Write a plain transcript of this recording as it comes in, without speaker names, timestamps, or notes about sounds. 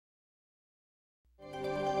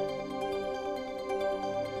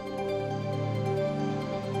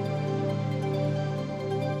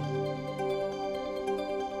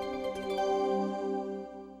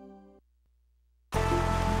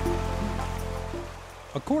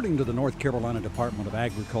According to the North Carolina Department of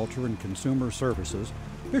Agriculture and Consumer Services,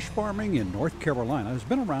 fish farming in North Carolina has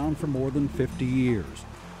been around for more than 50 years.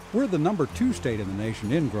 We're the #2 state in the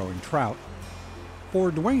nation in growing trout.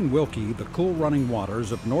 For Dwayne Wilkie, the cool running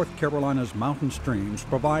waters of North Carolina's mountain streams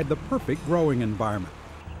provide the perfect growing environment.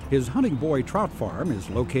 His Hunting Boy Trout Farm is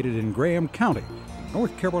located in Graham County,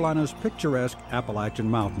 North Carolina's picturesque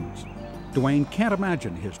Appalachian Mountains. Dwayne can't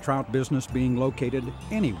imagine his trout business being located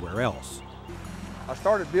anywhere else. I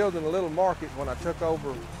started building a little market when I took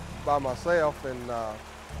over by myself, and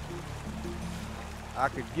I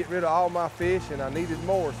could get rid of all my fish and I needed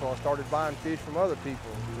more, so I started buying fish from other people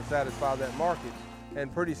to satisfy that market.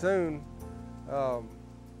 And pretty soon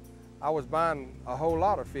I was buying a whole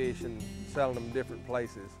lot of fish and selling them different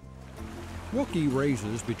places. Wilkie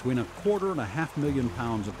raises between 1/4 and 1/2 million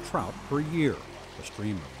pounds of trout per year. The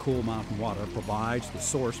stream of cool mountain water provides the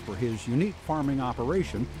source for his unique farming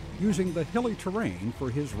operation using the hilly terrain for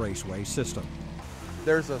his raceway system.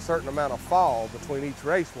 There's a certain amount of fall between each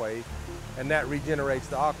raceway, and that regenerates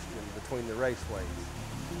the oxygen between the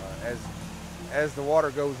raceways. As the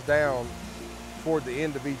water goes down toward the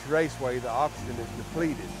end of each raceway, the oxygen is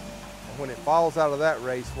depleted. And when it falls out of that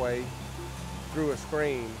raceway through a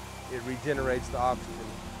screen, it regenerates the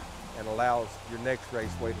oxygen and allows your next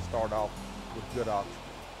raceway to start off with good oxygen.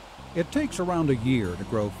 It takes around a year to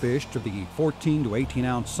grow fish to the 14 to 18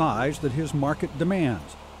 ounce size that his market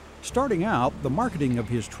demands. Starting out, the marketing of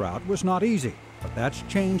his trout was not easy, but that's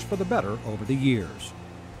changed for the better over the years.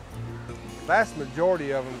 The vast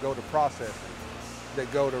majority of them go to processing,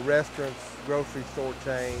 that go to restaurants, grocery store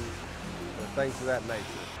chains, things of that nature.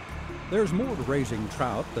 There's more to raising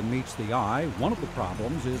trout than meets the eye. One of the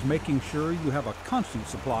problems is making sure you have a constant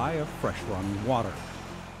supply of fresh running water.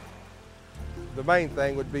 The main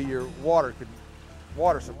thing would be your water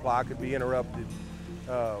supply could be interrupted.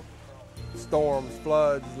 Storms,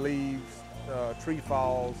 floods, leaves, tree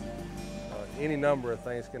falls, any number of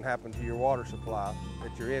things can happen to your water supply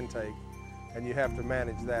at your intake, and you have to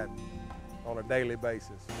manage that on a daily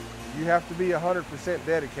basis. You have to be 100%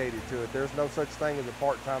 dedicated to it. There's no such thing as a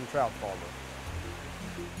part-time trout farmer.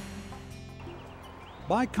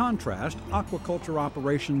 By contrast, aquaculture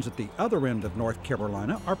operations at the other end of North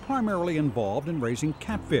Carolina are primarily involved in raising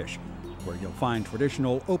catfish, where you'll find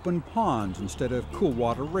traditional open ponds instead of cool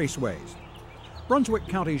water raceways. Brunswick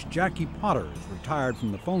County's Jackie Potter is retired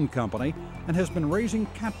from the phone company and has been raising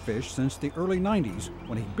catfish since the early 90s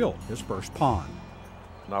when he built his first pond.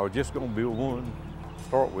 And I was just going to build one,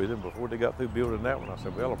 start with it. Before they got through building that one, I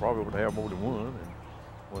said, well, I probably would have more than one. And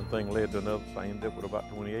one thing led to another, so I ended up with about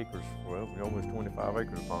 20 acres. Well, almost 25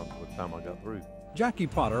 acres of ponds by the time I got through. Jackie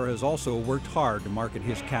Potter has also worked hard to market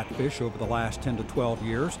his catfish over the last 10 to 12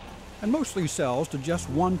 years and mostly sells to just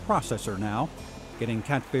one processor now. Getting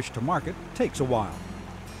catfish to market takes a while.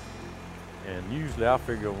 And usually I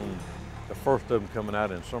figure when the first of them coming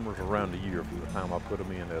out in summer's around a year from the time I put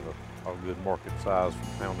them in at a good market size,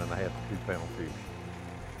 1.5 pound to 2 pound fish.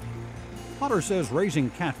 Potter says raising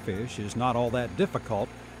catfish is not all that difficult,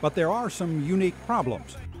 but there are some unique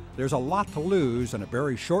problems. There's a lot to lose in a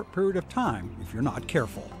very short period of time if you're not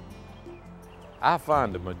careful. I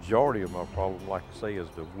find the majority of my problem, like I say, is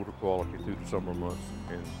the water quality through the summer months,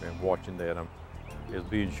 and watching that is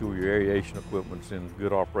being sure your aeration equipment's in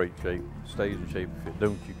good operating shape, stays in shape. If it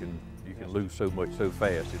don't, you can lose so much so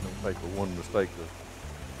fast. It don't take but one mistake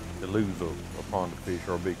to lose a pond of fish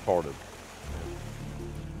or a big part of it.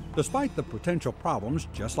 Despite the potential problems,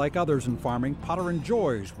 just like others in farming, Potter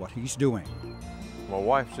enjoys what he's doing. My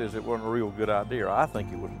wife says it wasn't a real good idea. I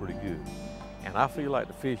think it was pretty good. And I feel like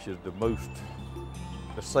the fish is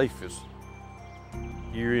the safest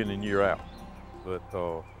year in and year out. But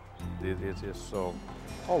it's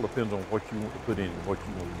all depends on what you want to put in and what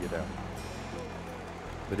you want to get out.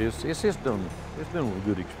 But it's been a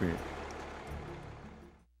good experience.